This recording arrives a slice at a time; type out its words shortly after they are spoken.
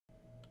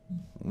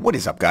What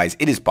is up, guys?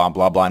 It is Bob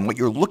Blah Blah, and what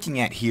you're looking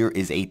at here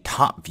is a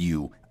top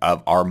view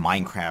of our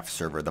Minecraft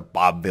server, the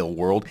Bobville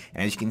world.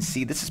 And as you can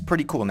see, this is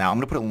pretty cool. Now, I'm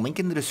going to put a link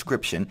in the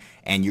description,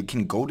 and you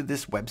can go to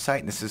this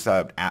website. This is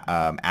an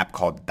app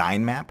called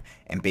Dynmap,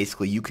 and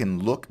basically you can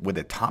look with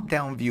a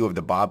top-down view of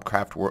the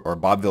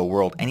Bobville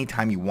world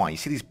anytime you want. You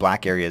see these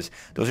black areas;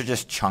 those are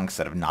just chunks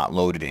that have not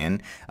loaded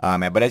in.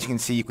 But as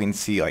you can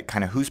see like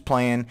kind of who's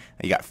playing.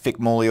 You got Fick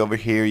Moley over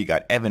here. You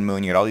got Evan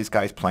Moon. You got all these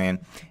guys playing,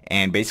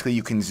 and basically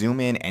you can zoom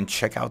in and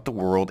check out the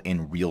world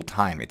in real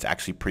time. It's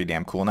actually pretty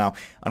damn cool. Now,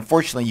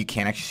 unfortunately, you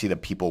can't actually see the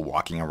people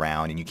walking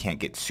around, and you can't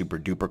get super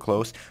duper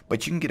close,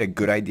 but you can get a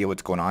good idea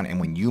what's going on. And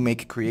when you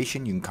make a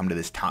creation, you can come to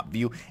this top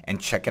view and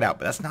check it out.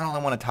 But that's not all I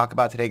want to talk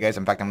about today, guys.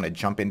 In fact, I'm going to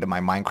jump into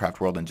my Minecraft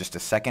world in just a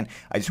second.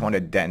 I just want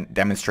to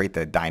demonstrate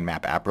the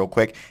Dynmap app real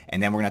quick,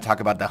 and then we're going to talk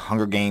about the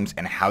Hunger Games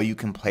and how you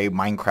can play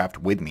Minecraft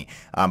with me.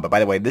 But by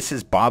the way, this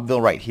is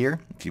Bobville right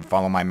here. If you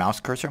follow my mouse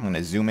cursor, I'm going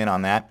to zoom in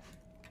on that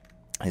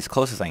as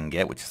close as I can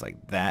get, which is like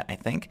that, I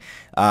think.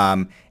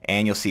 And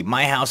you'll see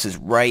my house is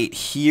right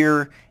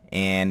here.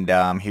 And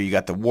here you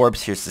got the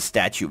warps. Here's the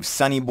statue of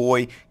Sunny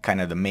Boy,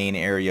 kind of the main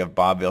area of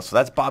Bobville. So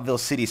that's Bobville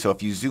City. So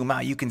if you zoom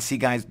out, you can see,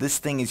 guys, this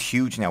thing is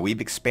huge now.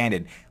 We've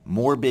expanded.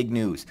 More big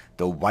news.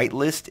 The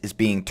whitelist is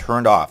being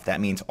turned off. That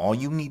means all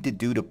you need to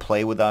do to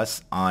play with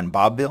us on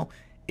Bobville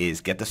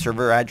is get the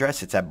server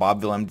address. It's at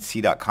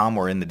bobvillemc.com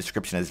or in the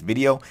description of this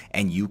video,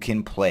 and you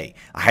can play.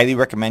 I highly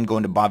recommend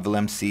going to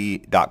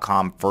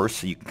bobvillemc.com first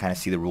so you can kind of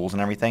see the rules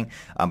and everything.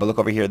 But look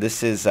over here.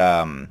 This is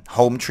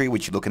Home Tree,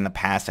 which you look in the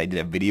past. I did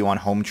a video on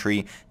Home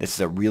Tree. This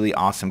is a really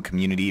awesome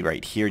community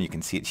right here, and you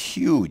can see it's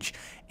huge.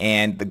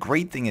 And the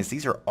great thing is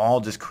these are all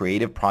just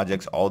creative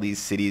projects, all these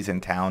cities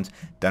and towns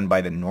done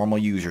by the normal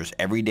users,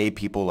 everyday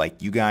people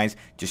like you guys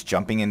just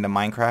jumping into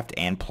Minecraft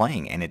and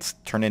playing. And it's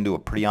turned into a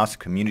pretty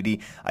awesome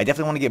community. I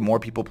definitely want to get more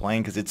people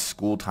playing because it's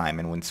school time.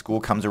 And when school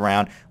comes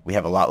around, we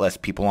have a lot less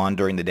people on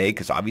during the day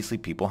because obviously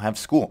people have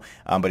school.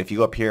 But if you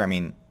go up here, I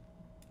mean,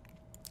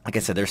 like I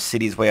said, there's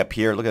cities way up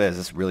here. Look at this.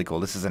 This is really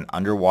cool. This is an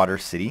underwater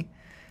city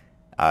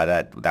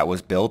that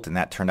was built, and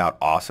that turned out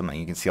awesome. And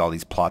you can see all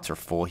these plots are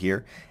full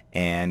here.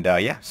 And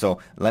yeah, so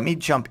let me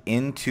jump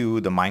into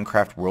the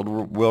Minecraft world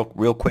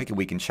real quick, and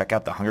we can check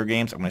out the Hunger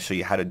Games. I'm going to show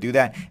you how to do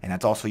that, and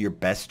that's also your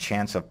best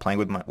chance of playing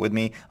with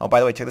me. Oh, by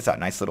the way, check this out.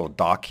 Nice little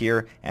dock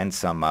here and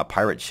some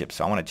pirate ships.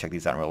 So I want to check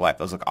these out in real life.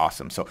 Those look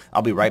awesome. So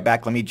I'll be right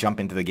back. Let me jump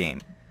into the game.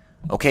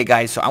 Okay,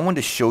 guys, so I wanted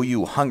to show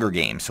you Hunger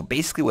Games. So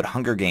basically what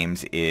Hunger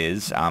Games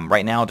is,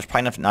 right now there's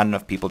probably not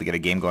enough people to get a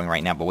game going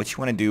right now, but what you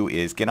want to do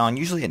is get on,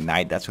 usually at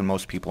night, that's when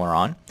most people are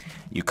on.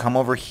 You come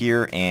over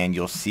here and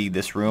you'll see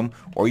this room,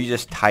 or you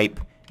just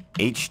type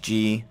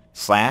HG/HG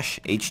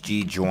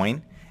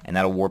join, and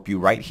that'll warp you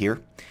right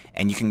here.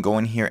 And you can go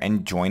in here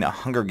and join a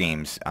Hunger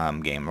Games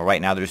game.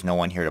 Right now there's no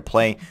one here to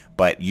play,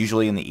 but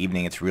usually in the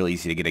evening it's really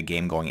easy to get a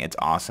game going. It's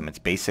awesome. It's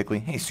basically,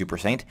 hey Super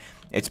Saint,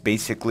 it's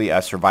basically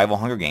a survival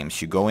Hunger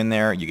Games. You go in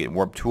there, you get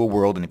warped to a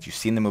world, and if you've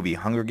seen the movie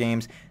Hunger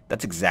Games,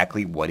 that's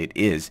exactly what it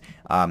is.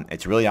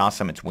 It's really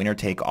awesome. It's winner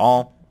take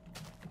all.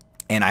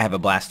 And I have a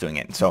blast doing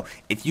it. So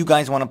if you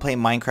guys want to play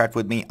Minecraft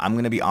with me, I'm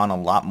going to be on a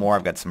lot more.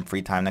 I've got some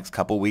free time next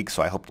couple weeks,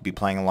 so I hope to be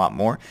playing a lot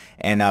more.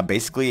 And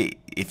basically,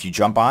 if you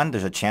jump on,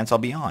 there's a chance I'll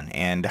be on.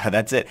 And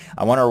that's it.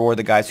 I want to reward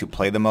the guys who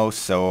play the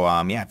most. So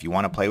yeah, if you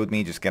want to play with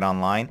me, just get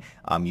online.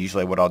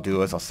 Usually what I'll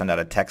do is I'll send out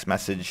a text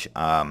message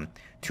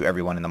to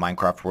everyone in the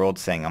Minecraft world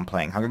saying I'm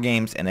playing Hunger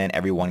Games, and then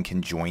everyone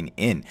can join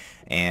in.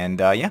 And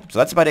yeah, so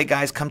that's about it,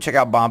 guys. Come check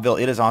out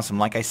Bobville. It is awesome.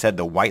 Like I said,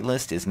 the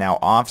whitelist is now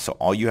off, so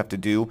all you have to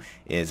do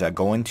is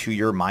go into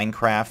your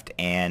Minecraft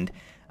and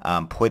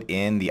put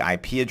in the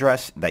IP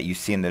address that you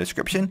see in the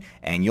description,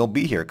 and you'll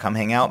be here. Come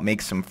hang out,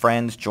 make some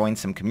friends, join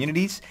some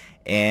communities,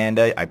 and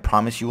I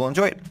promise you will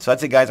enjoy it. So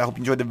that's it, guys. I hope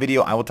you enjoyed the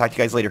video. I will talk to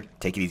you guys later.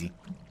 Take it easy.